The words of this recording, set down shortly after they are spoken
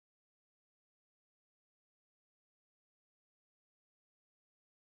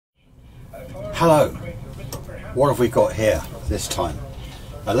Hello, what have we got here this time?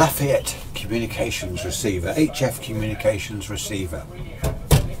 A Lafayette communications receiver, HF communications receiver.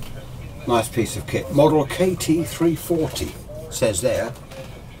 Nice piece of kit. Model KT340 says there.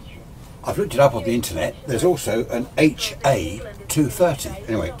 I've looked it up on the internet. There's also an HA230.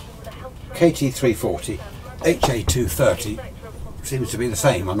 Anyway, KT340, HA230 seems to be the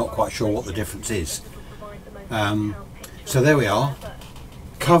same. I'm not quite sure what the difference is. So there we are.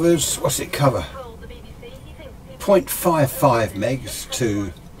 Covers, what's it cover? 0.55 megs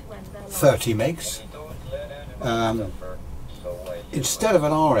to 30 megs. Instead of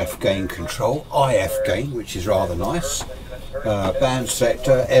an RF gain control, IF gain, which is rather nice. Band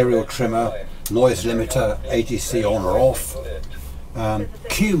selector, aerial trimmer, noise limiter, AGC on or off,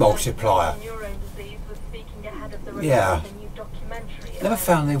 Q multiplier. Yeah, never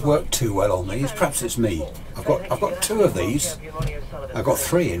found they work too well on these. Perhaps it's me. I've got two of these. I've got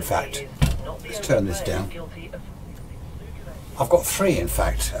three, in fact. Let's turn this down. I've got three, in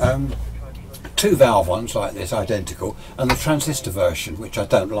fact. Two valve ones like this, identical, and the transistor version, which I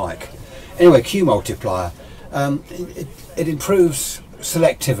don't like. Anyway, Q multiplier. It improves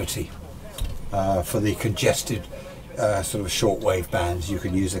selectivity for the congested sort of shortwave bands. You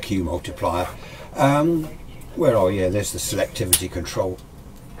can use a Q multiplier. Where are you? Yeah, there's the selectivity control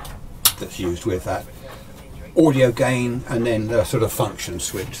that's used with that. Audio gain, and then the sort of function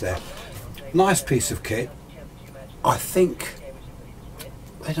switch there. Nice piece of kit. I think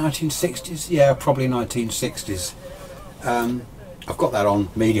the 1960s. Yeah, probably 1960s. I've got that on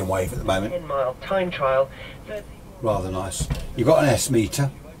medium wave at the moment. 10-mile time trial. Rather nice. You've got an S meter,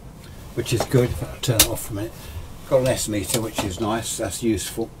 which is good. If I turn it off for a minute. Got an S meter, which is nice. That's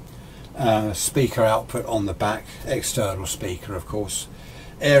useful. Speaker output on the back. External speaker, of course.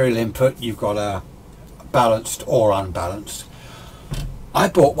 Aerial input. You've got a balanced or unbalanced. I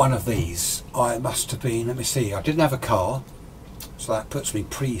bought one of these. I must have been. Let me see. I didn't have a car, so that puts me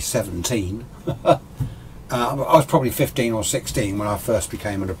pre-17. I was probably 15 or 16 when I first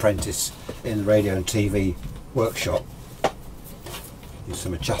became an apprentice in the radio and TV workshop. Need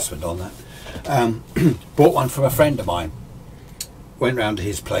some adjustment on that. Bought one from a friend of mine. Went round to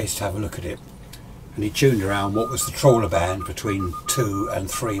his place to have a look at it, and he tuned around what was the trawler band between 2 and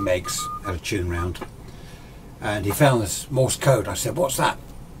 3 megs. Had a tune round, and he found this Morse code. I said, "What's that?"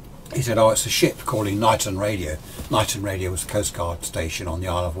 He said, "Oh, it's a ship calling Knighton Radio." Knighton Radio was a Coast Guard station on the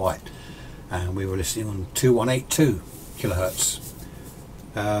Isle of Wight, and we were listening on 2182 kilohertz.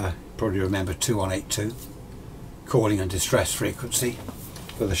 Probably remember 2182, calling and distress frequency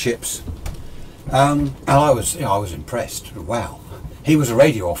for the ships. And I was impressed. Wow, he was a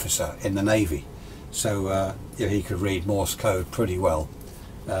radio officer in the Navy, so he could read Morse code pretty well.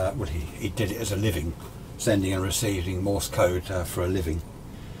 Well, he did it as a living, sending and receiving Morse code for a living.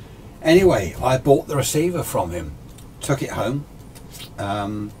 Anyway, I bought the receiver from him, took it home.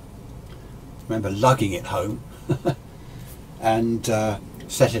 Remember lugging it home and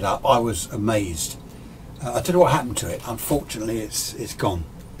set it up. I was amazed. I don't know what happened to it. Unfortunately, it's gone.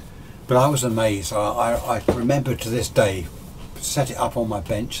 But I was amazed. I remember to this day, set it up on my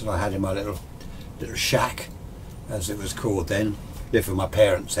bench that I had in my little shack, as it was called then. Lived with my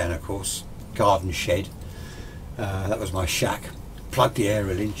parents then, of course. Garden shed. That was my shack. Plugged the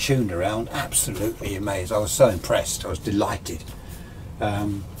aerial in, tuned around. Absolutely amazed. I was so impressed. I was delighted.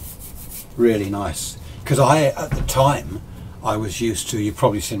 Really nice. Because at the time, I was used to, you've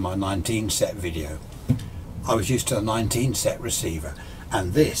probably seen my 19 set video. I was used to a 19 set receiver,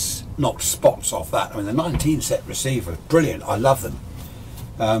 and this knocked spots off that. I mean, the 19 set receiver, brilliant. I love them.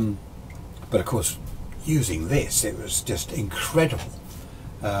 But of course, using this, it was just incredible.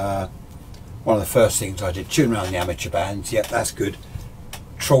 One of the first things I did, tune around the amateur bands. Yep, that's good.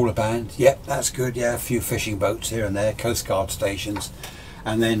 Trawler band. Yep, that's good. Yeah, a few fishing boats here and there, Coast Guard stations.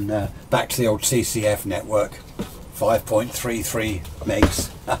 And then back to the old CCF network, 5.33 megs.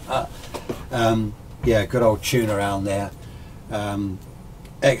 Yeah, good old tune around there.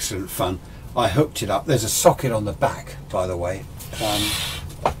 Excellent fun. I hooked it up. There's a socket on the back, by the way,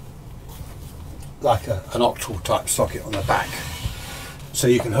 like an octal type socket on the back, so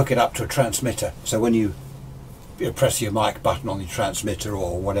you can hook it up to a transmitter. So when you press your mic button on the transmitter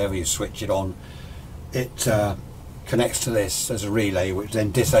or whatever, you switch it on, it connects to this. There's a relay which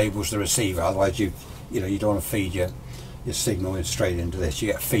then disables the receiver. Otherwise, you don't want to feed your signal in straight into this.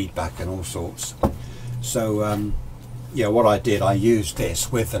 You get feedback and all sorts. So yeah, what I did, I used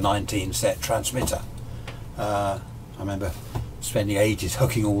this with the 19 set transmitter. I remember spending ages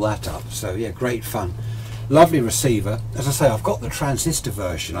hooking all that up. So yeah, great fun. Lovely receiver. As I say, I've got the transistor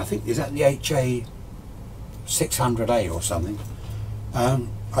version. I think, is that the HA 600A or something?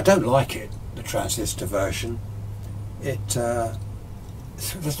 I don't like it. The transistor version. There's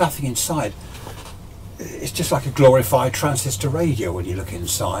nothing inside. It's just like a glorified transistor radio when you look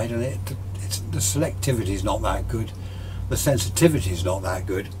inside, and the selectivity is not that good, the sensitivity is not that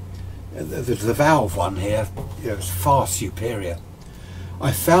good. The valve one here, is far superior.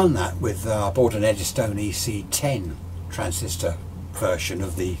 I found that with I bought an Eddystone EC10 transistor version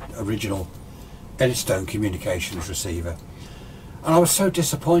of the original Eddystone communications receiver, and I was so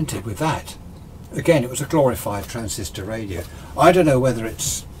disappointed with that. Again, it was a glorified transistor radio. I don't know whether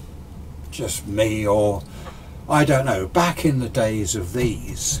it's just me, or I don't know. Back in the days of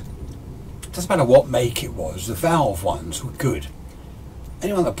these, it doesn't matter what make it was, the valve ones were good.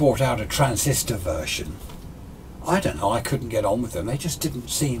 Anyone that bought out a transistor version, I don't know, I couldn't get on with them. They just didn't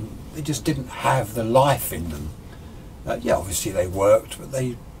have the life in them. Yeah, obviously they worked, but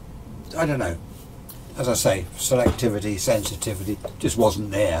I don't know. As I say, selectivity, sensitivity just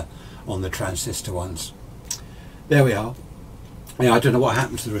wasn't there on the transistor ones. There we are. Yeah, I don't know what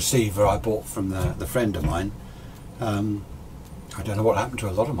happened to the receiver I bought from the friend of mine. I don't know what happened to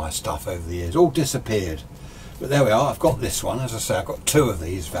a lot of my stuff over the years. All disappeared. But there we are. I've got this one. As I say, I've got two of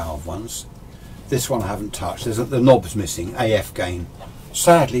these valve ones. This one I haven't touched. The knob's missing. AF gain.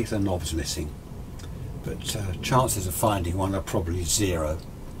 Sadly, the knob's missing. But chances of finding one are probably 0.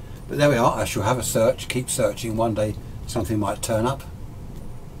 But there we are. I shall have a search. Keep searching. One day something might turn up.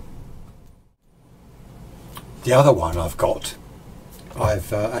 The other one I've got,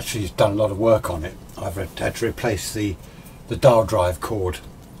 I've actually done a lot of work on it. I've had to replace the dial drive cord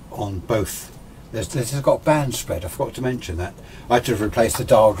on both. This has got band spread. I forgot to mention that. I had to replace the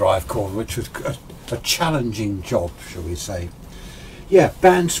dial drive cord, which was a challenging job, shall we say. Yeah,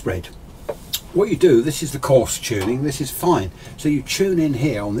 band spread. What you do, this is the coarse tuning. This is fine. So you tune in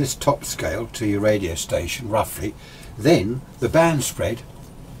here on this top scale to your radio station, roughly. Then the band spread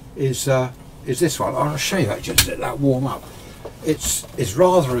is this one. I'll show you that. Just let that warm up. It's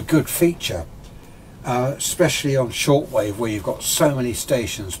rather a good feature. Especially on shortwave, where you've got so many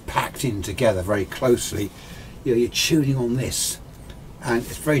stations packed in together very closely. You're tuning on this, and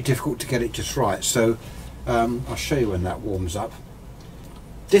it's very difficult to get it just right. So I'll show you when that warms up.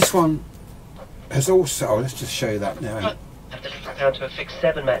 This one has also, let's just show you that now. Down to a fixed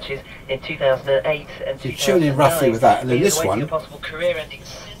 7 matches in 2008 and you tune in roughly with that, and then this one,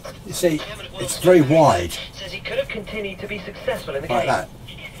 you see, it's very wide, says he could have continued to be successful in the like game. that.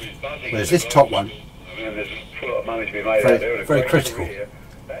 Whereas this top one, very critical.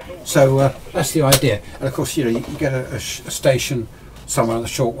 So that's the idea. And of course, you get a station somewhere on the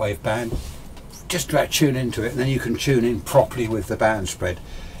shortwave band, just about tune into it, and then you can tune in properly with the band spread.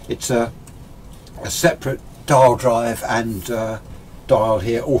 It's a separate dial drive and dial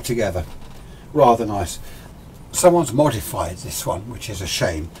here all together. Rather nice. Someone's modified this one, which is a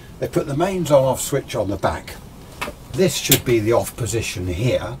shame. They put the mains on-off switch on the back. This should be the off position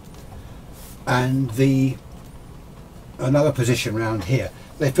here, and another position around here.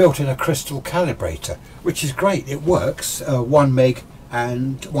 They've built in a crystal calibrator, which is great. It works 1 meg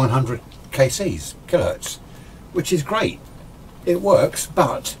and 100 kcs, kilohertz, which is great. It works,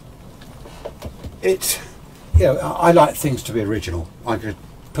 but I like things to be original. I could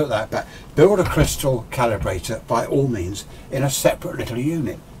put that back. Build a crystal calibrator by all means in a separate little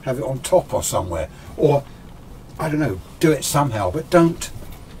unit. Have it on top or somewhere, or I don't know, do it somehow, but don't.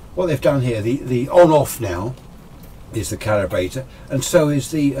 What they've done here, the on-off now is the calibrator, and so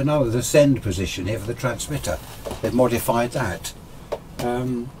is the send position here for the transmitter. They've modified that,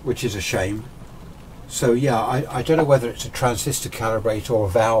 which is a shame. So yeah, I don't know whether it's a transistor calibrator or a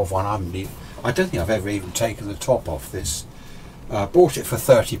valve one. I don't think I've ever even taken the top off this. Bought it for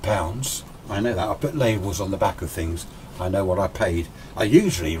 £30. I know that. I put labels on the back of things. I know what I paid. I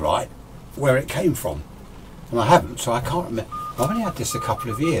usually write where it came from, and I haven't, so I can't remember. I've only had this a couple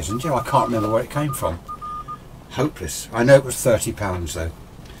of years, and I can't remember where it came from. Hopeless. I know it was £30 though.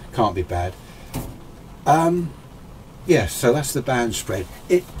 Can't be bad. Yeah, so that's the band spread.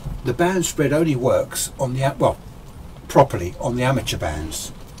 The band spread only works on properly on the amateur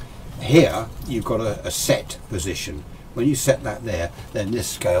bands. Here you've got a set position. When you set that there, then this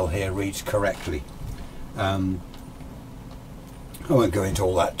scale here reads correctly. I won't go into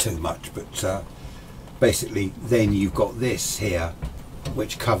all that too much, but basically then you've got this here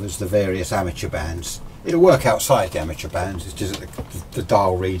which covers the various amateur bands. It'll work outside the amateur bands, it's just that the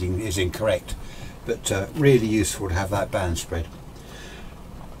dial reading is incorrect, but really useful to have that band spread.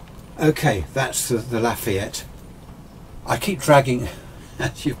 Okay, that's the Lafayette. I keep dragging,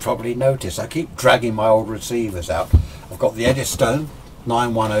 as you've probably noticed, I keep dragging my old receivers out. I've got the Eddystone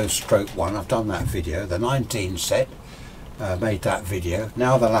 910/1, I've done that video, the 19 set, made that video,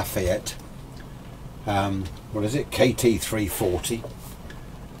 now the Lafayette. what is it, KT 340.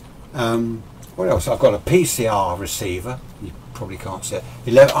 What else? I've got a PCR receiver, you probably can't see it,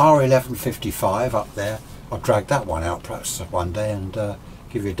 R1155 up there. I'll drag that one out perhaps one day and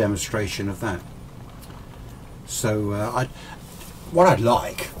give you a demonstration of that. So what I'd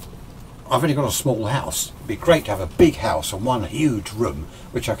like, I've only got a small house. It'd be great to have a big house and one huge room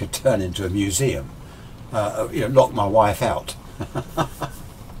which I could turn into a museum. You know, lock my wife out.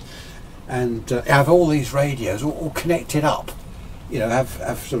 And have all these radios all connected up. You know,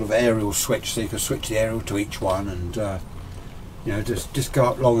 have sort of aerial switch, so you can switch the aerial to each one, and you know, just go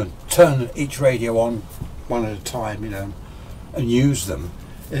up along and turn each radio on one at a time, you know, and use them.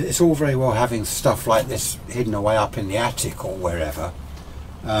 It's all very well having stuff like this hidden away up in the attic or wherever,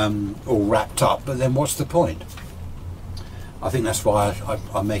 all wrapped up, but then what's the point? I think that's why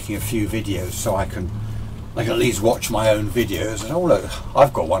I'm making a few videos, so I can at least watch my own videos and, oh look,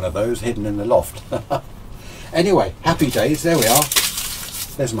 I've got one of those hidden in the loft. Anyway, happy days, there we are.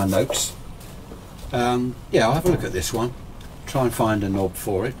 There's my notes. Yeah, I'll have a look at this one, try and find a knob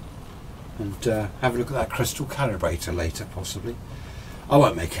for it, and have a look at that crystal calibrator later possibly. I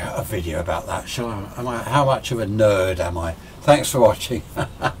won't make a video about that, shall I? How much of a nerd am I? Thanks for watching.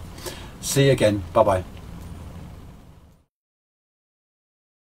 See you again, bye bye.